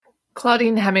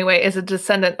Claudine Hemingway is a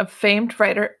descendant of famed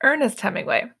writer Ernest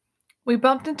Hemingway. We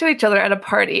bumped into each other at a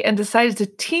party and decided to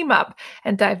team up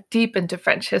and dive deep into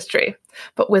French history,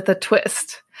 but with a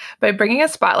twist, by bringing a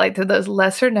spotlight to those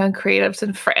lesser-known creatives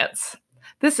in France.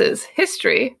 This is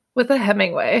History with a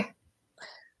Hemingway.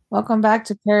 Welcome back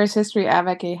to Paris History,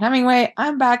 Avec, Hemingway.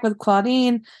 I'm back with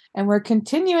Claudine, and we're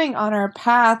continuing on our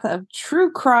path of true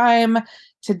crime.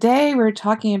 Today, we're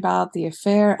talking about the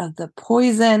affair of the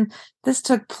poison. This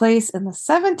took place in the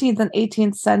 17th and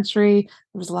 18th century.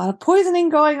 There was a lot of poisoning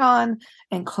going on,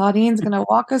 and Claudine's going to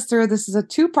walk us through. This is a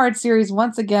two-part series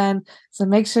once again, so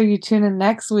make sure you tune in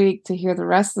next week to hear the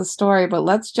rest of the story. But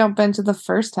let's jump into the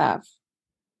first half.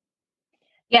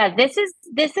 Yeah, this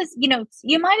is,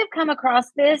 you might have come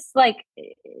across this,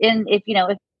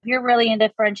 if you're really into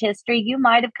French history, you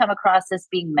might have come across this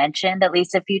being mentioned at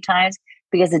least a few times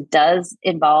because it does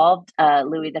involve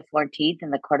Louis XIV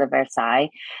and the court of Versailles.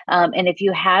 And if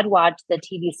you had watched the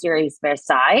TV series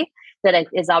Versailles, that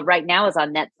is right now is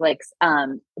on Netflix,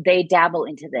 they dabble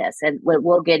into this, and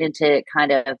we'll get into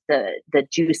kind of the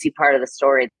juicy part of the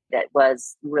story that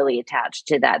was really attached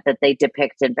to that they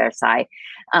depict in Versailles.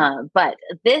 But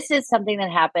this is something that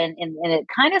happened, and it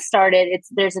kind of started.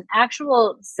 There's an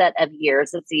actual set of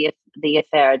years. It's the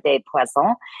Affaire des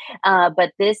Poissons,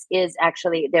 but this is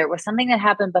actually, there was something that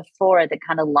happened before that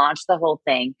kind of launched the whole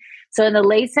thing. So in the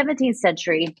late 17th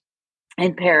century,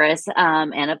 in Paris,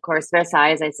 and of course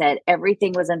Versailles, as I said,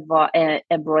 everything was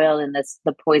embroiled in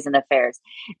the poison affairs,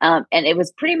 and it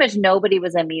was pretty much nobody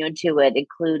was immune to it,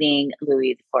 including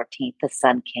Louis XIV, the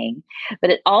Sun King. But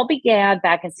it all began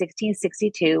back in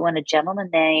 1662 when a gentleman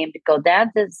named Gaudin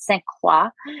de Saint Croix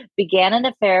began an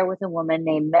affair with a woman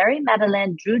named Mary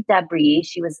Madeleine Dru d'Abry.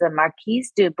 She was the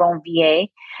Marquise de Bronvier.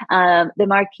 The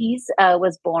Marquise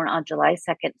was born on July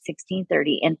 2nd,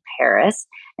 1630 in Paris,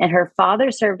 and her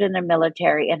father served in the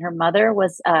military, and her mother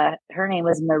was, her name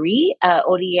was Marie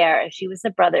Ollier. She was the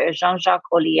brother of Jean-Jacques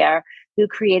Ollier, who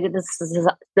created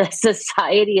the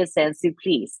Society of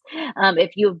Saint-Sulpice.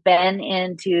 If you've been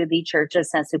into the Church of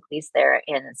Saint-Sulpice there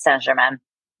in Saint-Germain,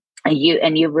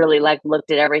 and you really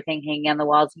looked at everything hanging on the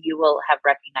walls, you will have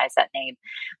recognized that name.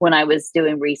 When I was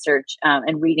doing research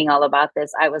and reading all about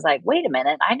this, I was like, wait a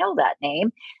minute, I know that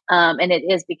name. And it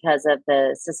is because of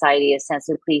the Society of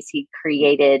Saint-Sulpice he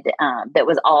created, that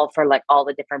was all for all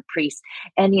the different priests.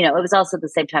 And, it was also at the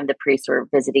same time the priests were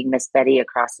visiting Miss Betty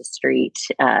across the street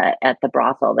at the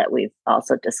brothel that we've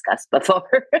also discussed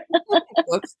before.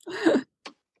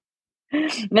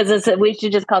 We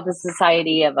should just call it the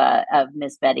Society of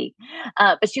Miss Betty.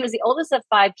 But she was the oldest of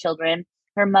 5 children.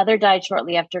 Her mother died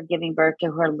shortly after giving birth to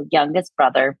her youngest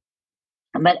brother.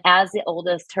 But as the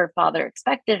oldest, her father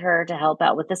expected her to help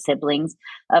out with the siblings,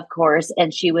 of course,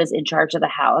 and she was in charge of the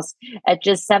house. At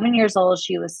just 7 years old,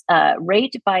 she was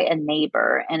raped by a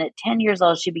neighbor. And at 10 years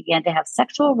old, she began to have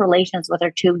sexual relations with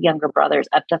her 2 younger brothers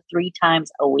up to 3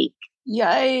 times a week.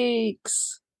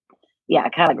 Yikes. Yeah,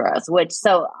 kind of gross.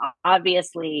 So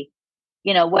obviously,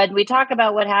 when we talk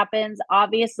about what happens,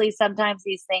 obviously sometimes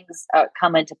these things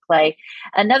come into play.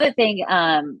 Another thing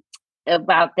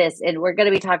about this, and we're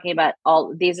going to be talking about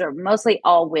these are mostly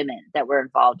all women that were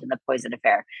involved in the poison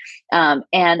affair.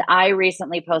 And I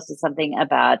recently posted something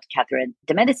about Catherine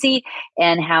de Medici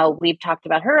and how we've talked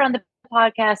about her on the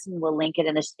podcast, and we'll link it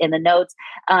in the notes.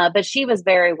 But she was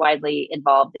very widely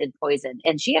involved in poison,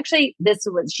 and she actually does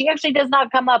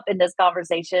not come up in this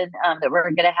conversation that we're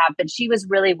going to have. But she was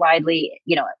really widely,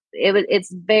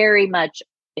 it's very much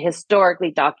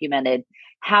historically documented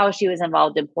how she was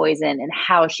involved in poison and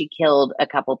how she killed a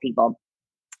couple people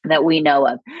that we know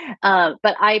of.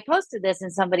 But I posted this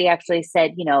and somebody actually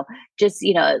said,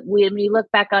 when you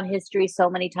look back on history, so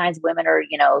many times women are,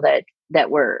 that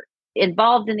were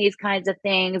involved in these kinds of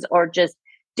things or just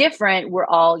different. We're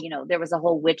all, there was a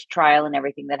whole witch trial and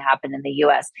everything that happened in the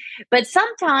US. But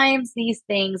sometimes these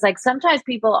things, sometimes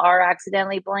people are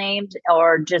accidentally blamed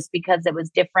or just because it was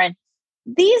different.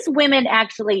 These women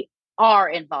actually are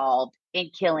involved in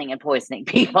killing and poisoning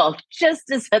people, just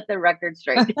to set the record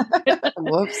straight.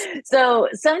 Whoops. So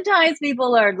sometimes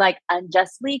people are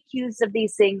unjustly accused of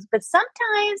these things, but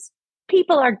sometimes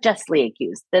people are justly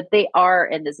accused that they are,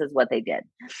 and this is what they did.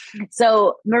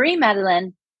 So Marie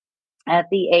Madeleine, at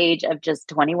the age of just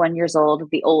 21 years old,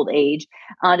 the old age,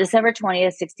 on December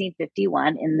 20th,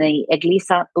 1651, in the Église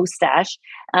Saint-Eustache,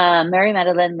 Mary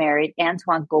Madeleine married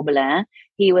Antoine Gobelin.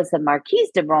 He was the Marquise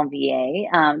de Bronvier.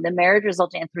 The marriage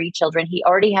resulted in 3 children. He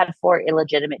already had 4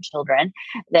 illegitimate children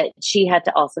that she had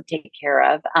to also take care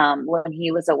of. When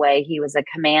he was away, he was a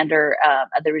commander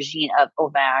of the regime of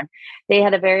Auvergne. They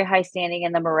had a very high standing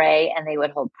in the Marais, and they would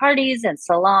hold parties and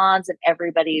salons, and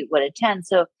everybody would attend.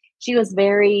 So she was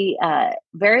very,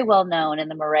 very well known in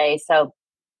the Marais. So,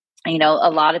 a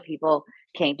lot of people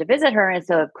came to visit her. And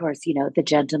so, of course, the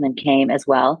gentleman came as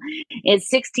well. In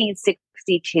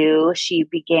 1662, she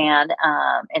began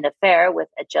an affair with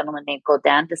a gentleman named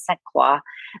Gaudin de Sainte Croix.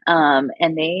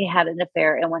 And they had an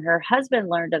affair. And when her husband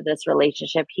learned of this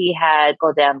relationship, he had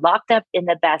Gaudin locked up in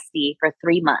the Bastille for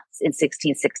 3 months in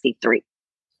 1663.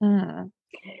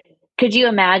 Could you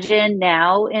imagine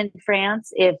now in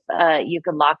France if you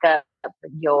could lock up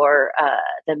your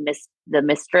the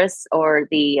mistress or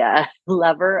the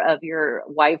lover of your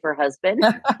wife or husband?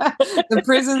 The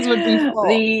prisons would be full.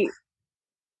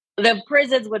 The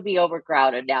prisons would be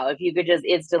overcrowded now if you could just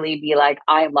instantly be like,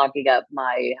 I'm locking up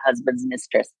my husband's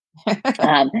mistress.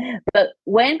 But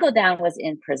when Gaudin was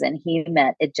in prison, he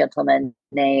met a gentleman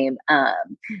named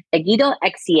Guido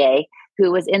Exier, who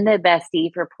was in the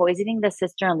Bastille for poisoning the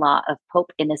sister-in-law of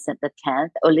Pope Innocent X,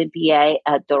 Olivier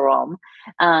de Rome.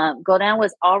 Gaudin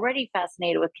was already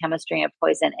fascinated with chemistry and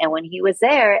poison, and when he was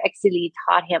there, Exier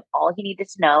taught him all he needed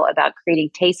to know about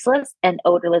creating tasteless and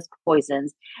odorless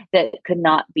poisons that could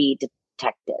not be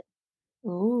detected.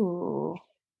 Ooh.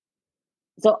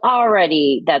 So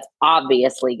already that's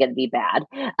obviously going to be bad.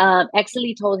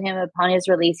 Exley told him upon his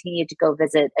release, he needed to go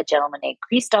visit a gentleman named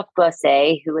Christophe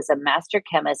Boisset, who was a master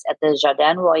chemist at the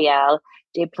Jardin Royal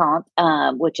des Plantes,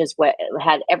 which is what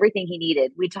had everything he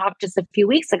needed. We talked just a few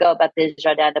weeks ago about the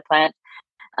Jardin des Plantes.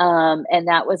 And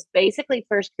that was basically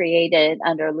first created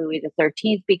under Louis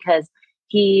XIII because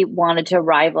he wanted to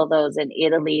rival those in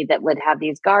Italy that would have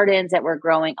these gardens that were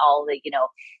growing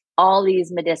all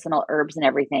these medicinal herbs and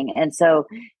everything. And so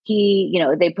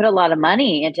they put a lot of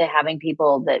money into having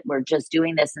people that were just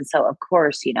doing this. And so of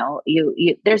course,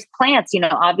 there's plants,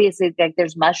 obviously like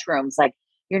there's mushrooms, like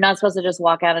you're not supposed to just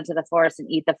walk out into the forest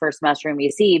and eat the first mushroom you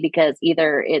see, because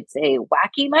either it's a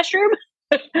wacky mushroom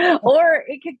or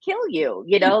it could kill you,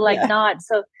 not.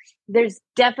 So there's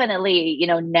definitely,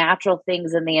 natural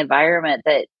things in the environment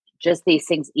that just these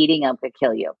things eating them could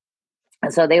kill you.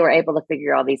 And so they were able to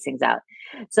figure all these things out.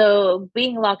 So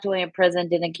being locked away in prison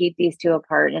didn't keep these two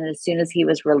apart. And as soon as he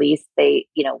was released, they,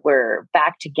 were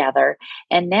back together.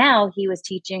 And now he was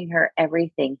teaching her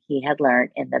everything he had learned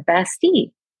in the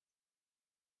Bastille.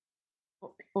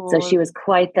 So she was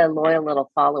quite the loyal little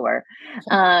follower.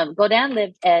 Gaudin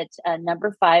lived at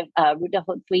number 5, Rue de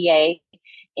Haute-Feuillée,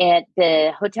 at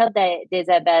the Hotel des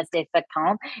Abbesses des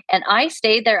Fécamps. And I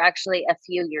stayed there actually a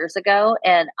few years ago.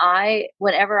 And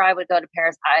whenever I would go to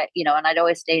Paris, and I'd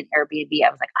always stay in Airbnb. I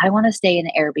was like, I want to stay in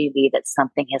an Airbnb that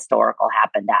something historical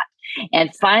happened at.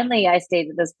 And finally I stayed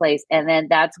at this place. And then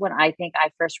that's when I think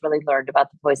I first really learned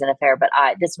about the poison affair. But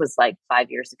this was like 5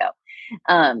 years ago.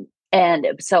 And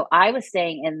so I was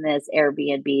staying in this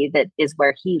Airbnb that is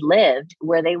where he lived,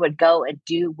 where they would go and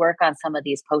do work on some of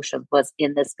these potions was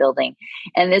in this building.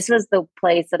 And this was the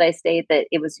place that I stayed that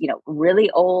it was, really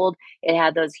old. It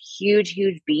had those huge,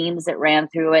 huge beams that ran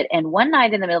through it. And one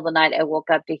night in the middle of the night, I woke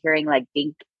up to hearing like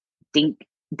dink, dink,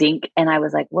 dink. And I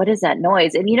was like, what is that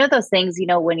noise? And those things,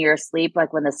 when you're asleep,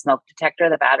 like when the smoke detector,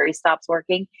 the battery stops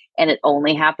working and it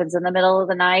only happens in the middle of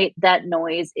the night, that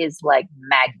noise is like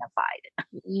magnified.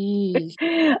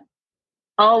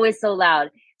 Always so loud.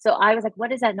 So I was like,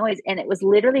 what is that noise? And it was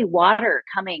literally water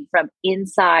coming from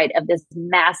inside of this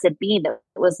massive beam that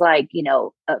was like,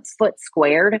 a foot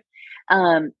squared.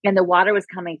 And the water was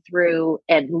coming through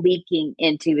and leaking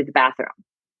into the bathroom.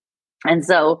 And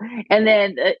so, and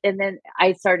then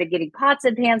I started getting pots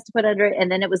and pans to put under it.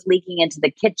 And then it was leaking into the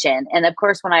kitchen. And of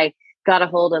course, when I got a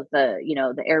hold of the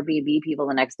Airbnb people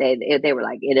the next day, they were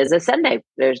like, it is a Sunday.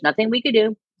 There's nothing we could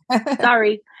do.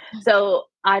 Sorry. So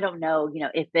I don't know,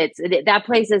 if that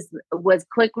place was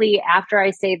quickly after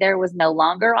I stayed there was no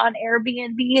longer on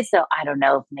Airbnb. So I don't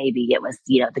know if maybe it was,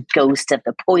 the ghost of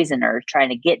the poisoner trying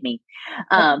to get me.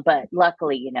 But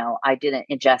luckily, I didn't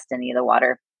ingest any of the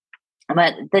water.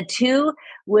 But the two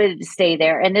would stay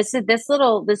there. And this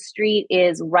street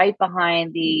is right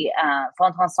behind the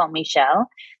Fontaine Saint-Michel.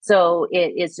 So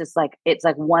it is just like, it's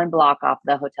like 1 block off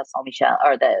the Hotel Saint-Michel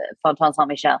or the Fontaine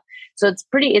Saint-Michel. So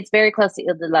it's very close to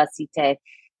Ile de la Cité.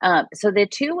 So the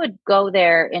two would go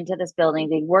there into this building.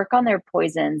 They'd work on their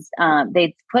poisons.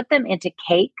 They'd put them into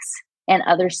cakes and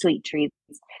other sweet treats.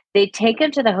 They'd take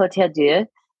them to the Hôtel Dieu,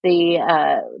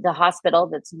 the hospital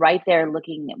that's right there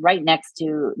looking right next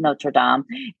to Notre Dame.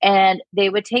 And they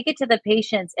would take it to the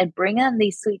patients and bring them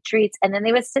these sweet treats. And then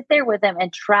they would sit there with them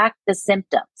and track the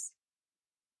symptoms.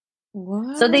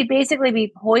 What? So they basically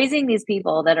be poisoning these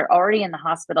people that are already in the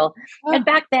hospital. Oh. And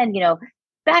back then,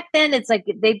 it's like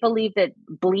they believed that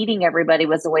bleeding everybody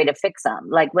was a way to fix them.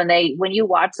 Like when you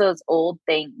watch those old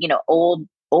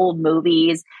old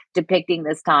movies depicting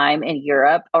this time in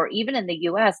Europe or even in the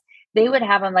US, they would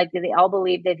have them like they all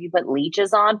believed that if you put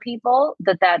leeches on people,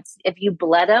 that's if you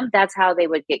bled them, that's how they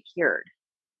would get cured.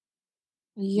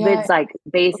 Yeah. It's like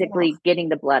basically getting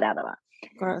the blood out of them.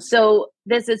 Gross. So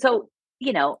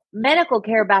medical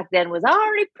care back then was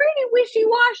already pretty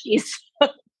wishy-washy.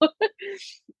 So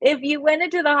if you went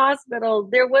into the hospital,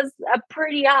 there was a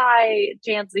pretty high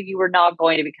chance that you were not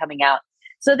going to be coming out.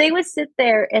 So they would sit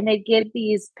there and they'd give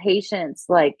these patients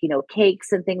like,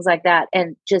 cakes and things like that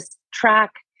and just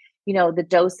track, the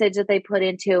dosage that they put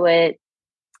into it,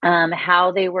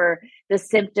 how they were, the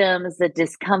symptoms, the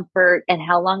discomfort, and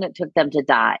how long it took them to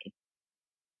die.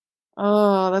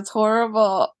 Oh, that's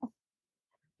horrible.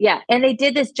 Yeah. And they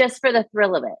did this just for the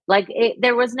thrill of it. Like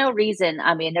there was no reason.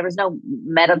 I mean, there was no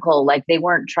medical, like they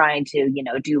weren't trying to,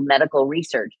 do medical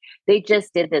research. They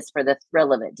just did this for the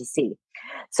thrill of it to see.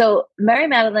 So Mary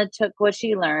took what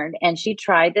she learned and she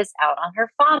tried this out on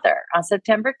her father. On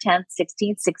September 10th,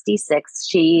 1666,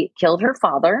 she killed her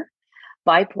father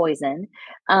by poison.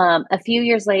 A few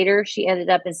years later, she ended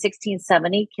up in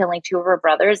 1670 killing two of her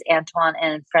brothers, Antoine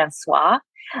and Francois.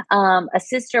 A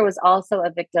sister was also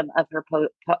a victim of her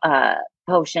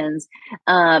potions,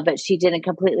 but she didn't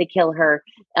completely kill her.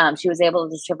 She was able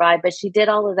to survive, but she did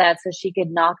all of that so she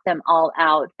could knock them all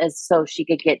out, so she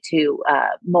could get to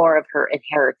more of her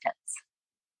inheritance.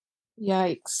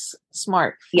 Yikes!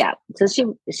 Smart. Yeah. So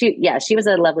she was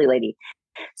a lovely lady.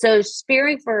 So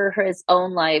fearing for his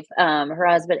own life, her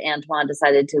husband Antoine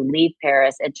decided to leave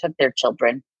Paris and took their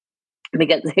children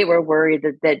because they were worried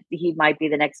that he might be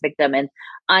the next victim. And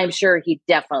I'm sure he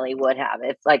definitely would have.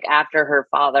 If like after her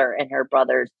father and her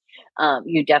brothers,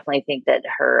 you definitely think that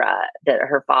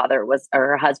her father was, or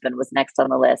her husband was next on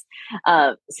the list.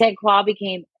 Saint Croix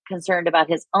became concerned about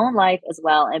his own life as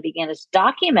well and began to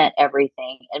document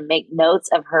everything and make notes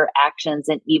of her actions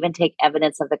and even take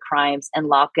evidence of the crimes and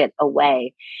lock it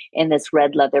away in this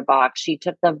red leather box. She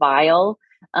took the vial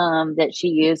that she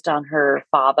used on her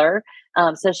father.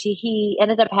 So he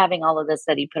ended up having all of this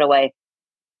that he put away.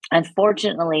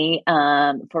 Unfortunately,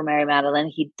 for Mary Magdalene,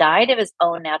 he died of his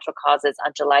own natural causes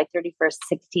on July 31st,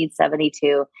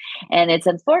 1672. And it's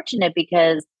unfortunate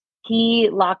because he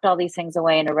locked all these things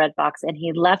away in a red box and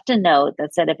he left a note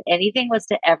that said if anything was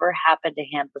to ever happen to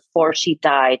him before she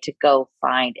died, to go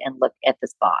find and look at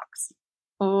this box.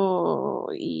 Oh,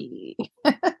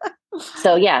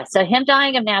 So him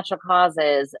dying of natural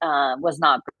causes was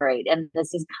not great. And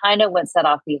this is kind of what set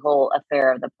off the whole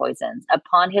affair of the poisons.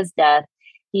 Upon his death,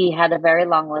 he had a very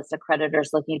long list of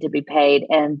creditors looking to be paid,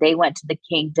 and they went to the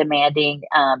king demanding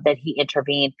that he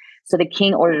intervene. So the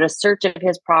king ordered a search of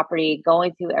his property,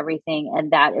 going through everything, and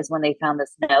that is when they found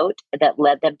this note that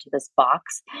led them to this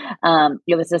box.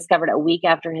 It was discovered a week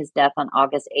after his death on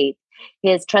August 8th.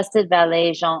 His trusted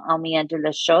valet, Jean-Aumien de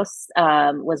la Chausse,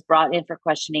 was brought in for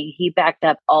questioning. He backed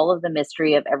up all of the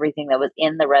mystery of everything that was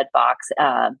in the red box.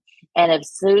 And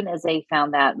as soon as they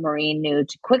found that, Marie knew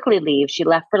to quickly leave. She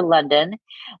left for London.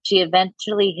 She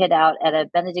eventually hid out at a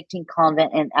Benedictine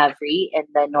convent in Avry in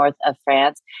the north of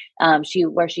France,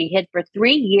 where she hid for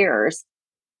 3 years.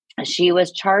 She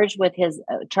was charged with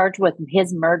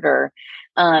his murder,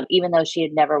 even though she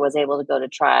never was able to go to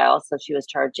trial. So she was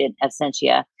charged in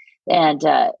absentia. And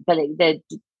but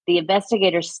the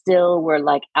investigators still were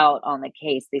like out on the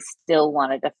case. They still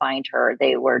wanted to find her.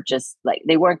 They were just like,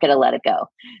 they weren't going to let it go.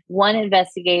 One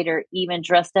investigator even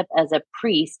dressed up as a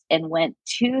priest and went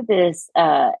to this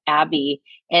abbey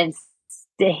and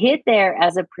hid there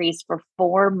as a priest for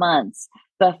 4 months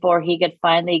before he could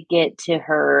finally get to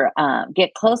her,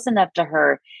 get close enough to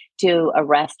her to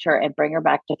arrest her and bring her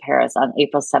back to Paris on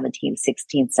April 17,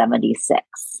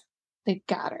 1676. They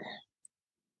got her.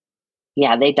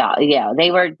 Yeah,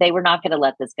 they were not going to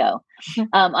let this go.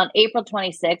 On April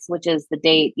 26th, which is the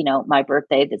date, my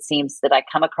birthday, that seems that I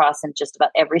come across in just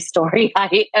about every story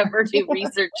I ever do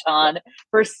research on.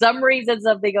 For some reason,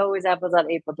 something always happens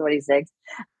on April 26th.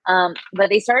 But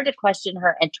they started to question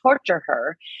her and torture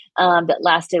her. That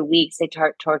lasted weeks. They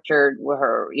tortured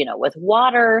her, with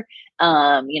water,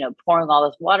 pouring all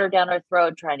this water down her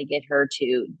throat, trying to get her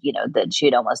to, that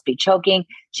she'd almost be choking.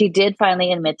 She did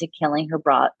finally admit to killing her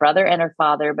brother and her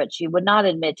father, but she would not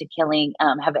admit to killing,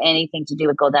 have anything to do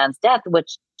with Gaudin's death,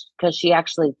 because she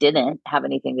actually didn't have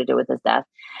anything to do with his death.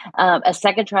 A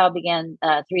second trial began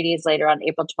 3 days later on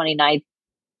April 29th.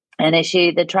 And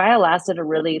the trial lasted a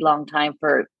really long time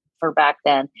for back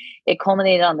then. It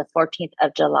culminated on the 14th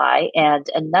of July. And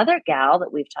another gal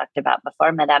that we've talked about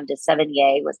before, Madame de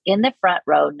Sévigné, was in the front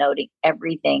row noting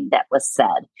everything that was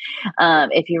said.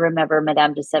 If you remember,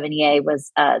 Madame de Sévigné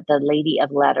was the lady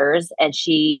of letters, and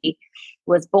she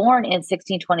was born in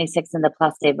 1626 in the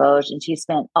Place des Vosges, and she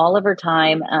spent all of her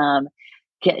time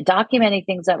documenting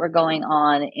things that were going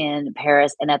on in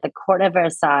Paris and at the court of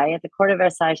Versailles. At the court of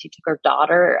Versailles, she took her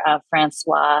daughter,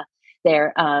 Francois,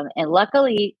 there. And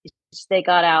luckily, they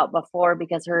got out before,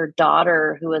 because her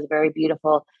daughter, who was very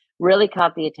beautiful, really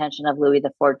caught the attention of Louis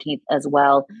XIV as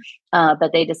well.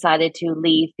 But they decided to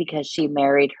leave because she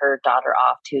married her daughter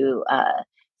off to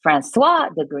Francois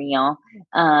de Grignon,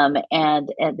 and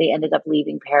they ended up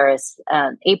leaving Paris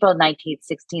April 19th,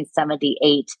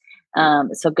 1678.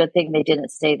 So good thing they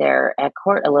didn't stay there at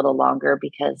court a little longer,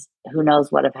 because who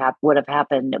knows what would have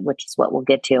happened, which is what we'll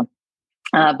get to.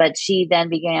 But she then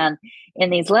began in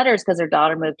these letters, because her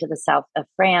daughter moved to the south of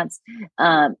France.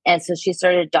 And so she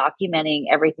started documenting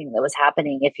everything that was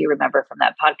happening. If you remember from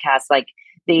that podcast, like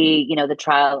the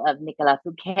trial of Nicolas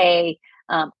Fouquet,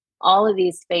 all of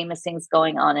these famous things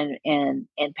going on in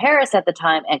Paris at the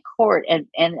time at court. And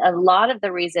a lot of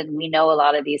the reason we know a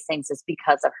lot of these things is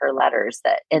because of her letters,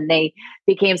 and they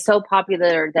became so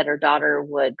popular that her daughter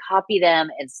would copy them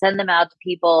and send them out to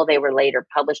people. They were later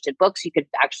published in books. You could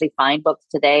actually find books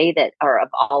today that are of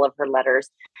all of her letters.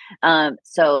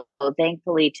 So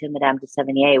thankfully to Madame de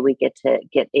Sévigné, we get an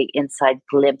inside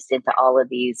glimpse into all of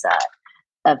these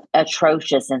of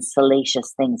atrocious and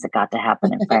salacious things that got to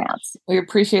happen in France. We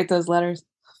appreciate those letters.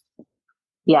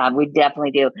 Yeah, we definitely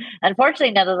do.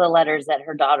 Unfortunately, none of the letters that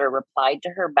her daughter replied to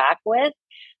her back with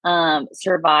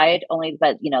survived.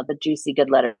 But the juicy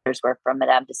good letters were from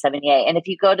Madame de Sévigné. And if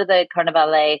you go to the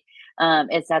Carnavalet,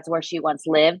 that's where she once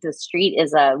lived. The street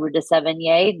is Rue de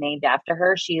Sévigné, named after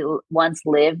her. She once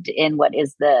lived in what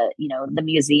is the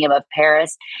Museum of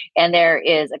Paris, and there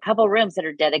is a couple rooms that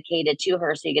are dedicated to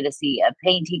her. So you get to see a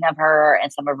painting of her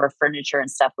and some of her furniture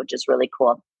and stuff, which is really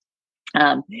cool.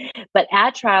 But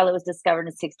at trial, it was discovered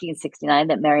in 1669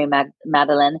 that Mary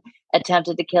Magdalene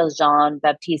attempted to kill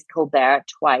Jean-Baptiste Colbert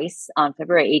twice, on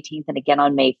February 18th and again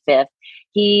on May 5th.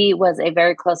 He was a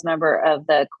very close member of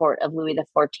the court of Louis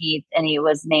XIV, and he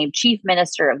was named chief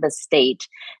minister of the state.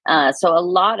 So a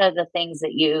lot of the things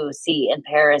that you see in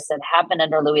Paris that happened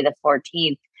under Louis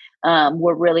XIV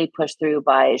were really pushed through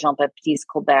by Jean-Baptiste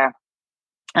Colbert.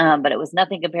 But it was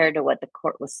nothing compared to what the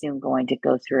court was soon going to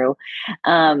go through.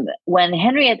 When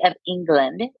Henriette of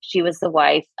England, she was the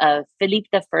wife of Philippe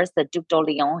I, the Duc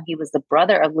d'Orléans. He was the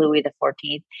brother of Louis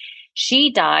XIV.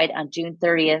 She died on June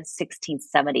 30th,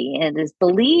 1670. And it is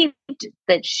believed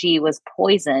that she was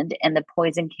poisoned, and the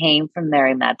poison came from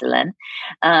Mary Magdalene.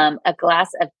 A glass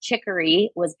of chicory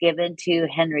was given to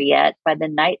Henriette by the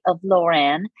Knight of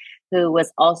Lorraine, who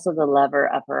was also the lover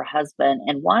of her husband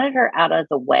and wanted her out of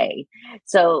the way.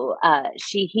 So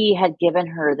he had given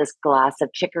her this glass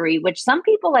of chicory, which some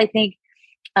people, I think,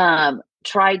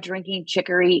 try drinking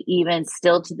chicory even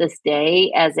still to this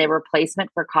day as a replacement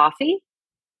for coffee.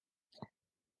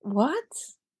 What?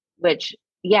 Which,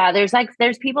 yeah, there's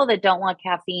people that don't want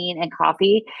caffeine and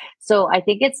coffee. So I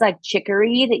think it's like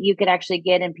chicory that you could actually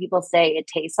get, and people say it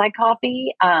tastes like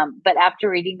coffee. But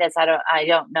after reading this, I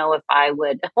don't know if I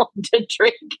would want to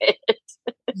drink it.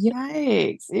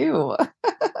 Yikes. Ew.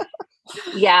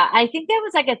 Yeah, I think that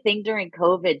was like a thing during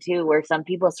COVID too, where some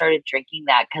people started drinking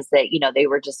that because they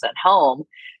were just at home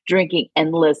drinking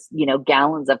endless,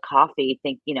 gallons of coffee,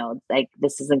 like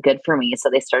this isn't good for me. So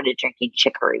they started drinking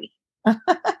chicory.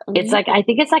 It's like, I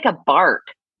think it's like a bark.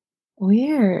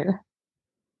 Weird.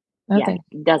 Yeah,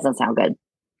 it doesn't sound good.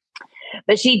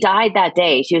 But she died that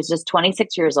day. She was just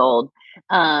 26 years old.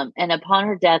 And upon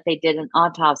her death, they did an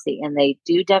autopsy, and they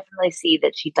do definitely see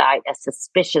that she died of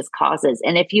suspicious causes.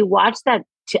 And if you watch that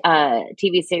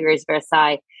TV series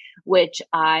Versailles, which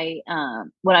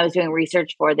when I was doing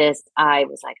research for this, I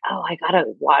was like, oh, I got to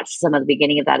watch some of the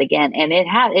beginning of that again. And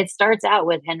it starts out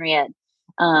with Henriette.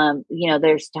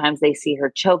 There's times they see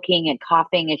her choking and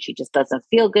coughing, and she just doesn't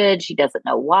feel good. She doesn't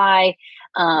know why.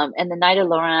 And the Knight of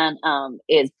Lorraine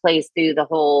is plays through the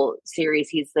whole series.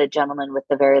 He's the gentleman with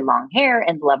the very long hair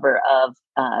and lover of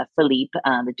Philippe,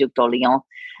 the Duc d'Orléans.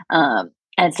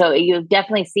 And so you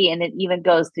definitely see, and it even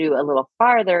goes through a little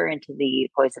farther into the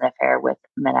poison affair with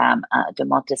Madame de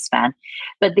Montespan.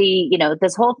 But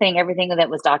this whole thing, everything that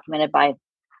was documented by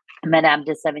Madame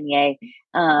de Sévigné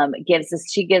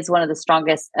gives one of the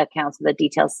strongest accounts of the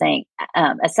details, saying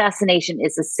assassination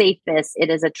is the safest.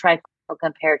 It is a trifle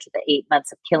compared to the 8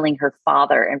 months of killing her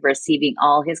father and receiving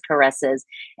all his caresses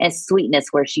and sweetness,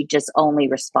 where she just only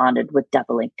responded with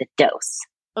doubling the dose.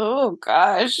 Oh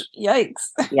gosh, yikes.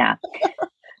 Yeah.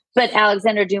 But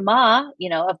Alexander Dumas,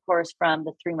 of course, from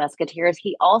the Three Musketeers,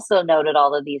 he also noted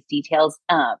all of these details.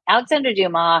 Alexander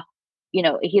Dumas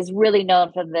he's really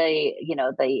known for the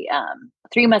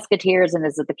Three Musketeers and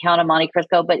is it the Count of Monte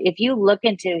Cristo. But if you look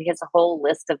into his whole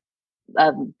list of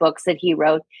books that he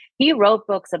wrote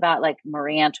books about like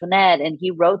Marie Antoinette, and he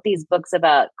wrote these books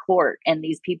about court and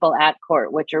these people at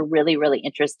court, which are really, really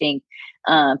interesting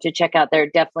to check out. They're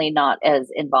definitely not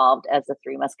as involved as the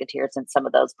Three Musketeers in some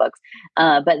of those books,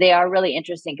 but they are really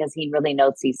interesting because he really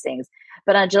notes these things.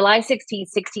 But on July 16,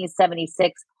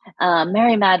 1676,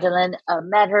 Mary Magdalene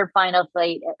met her final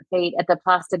fate at the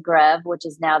Place de Grève, which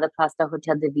is now the Place de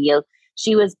Hotel de Ville.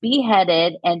 She was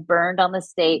beheaded and burned on the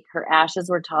stake. Her ashes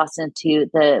were tossed into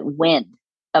the wind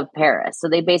of Paris. So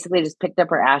they basically just picked up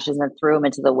her ashes and threw them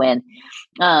into the wind.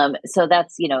 So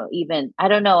that's, even, I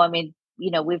don't know. I mean,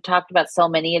 we've talked about so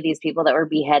many of these people that were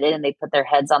beheaded and they put their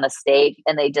heads on a stake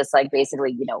and they just like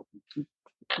basically,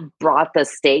 brought the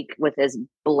stake with his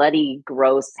bloody,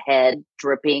 gross head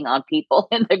dripping on people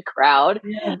in the crowd.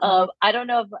 Yeah. I don't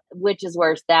know which is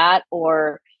worse, that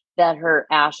or that her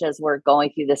ashes were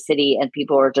going through the city and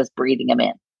people were just breathing them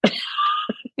in.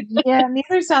 Yeah,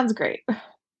 neither sounds great.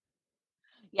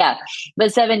 Yeah,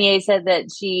 but Sevigny said that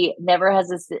she never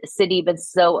has a city been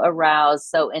so aroused,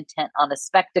 so intent on a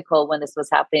spectacle when this was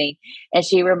happening. And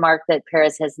she remarked that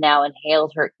Paris has now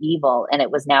inhaled her evil and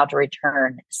it was now to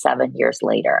return 7 years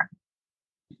later.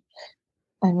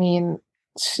 I mean,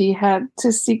 she had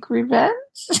to seek revenge.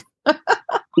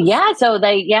 Yeah, so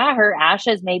her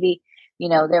ashes maybe,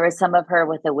 there was some of her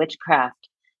with the witchcraft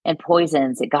and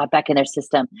poisons. It got back in their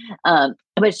system.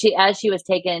 But as she was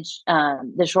taken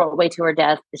the short way to her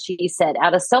death, she said,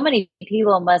 out of so many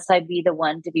people, must I be the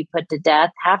one to be put to death?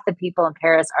 Half the people in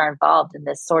Paris are involved in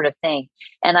this sort of thing,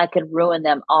 and I could ruin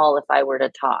them all if I were to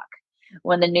talk.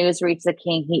 When the news reached the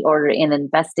king, he ordered an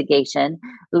investigation.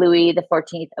 Louis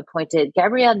XIV appointed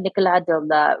Gabriel Nicolas de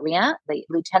la Rien, the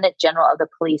lieutenant general of the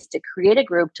police, to create a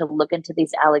group to look into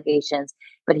these allegations,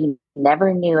 but he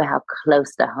never knew how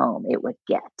close to home it would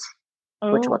get,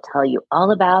 which we'll tell you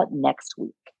all about next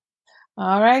week.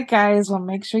 All right, guys. Well,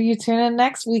 make sure you tune in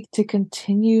next week to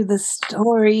continue the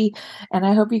story. And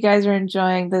I hope you guys are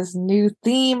enjoying this new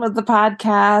theme of the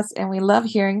podcast. And we love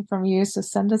hearing from you. So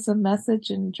send us a message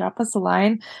and drop us a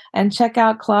line. And check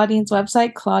out Claudine's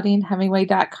website,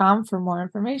 ClaudineHemingway.com, for more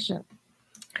information.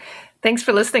 Thanks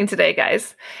for listening today,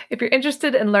 guys. If you're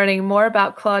interested in learning more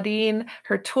about Claudine,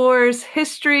 her tours,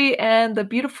 history, and the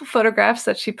beautiful photographs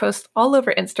that she posts all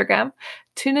over Instagram,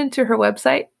 tune into her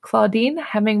website,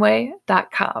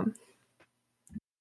 ClaudineHemingway.com.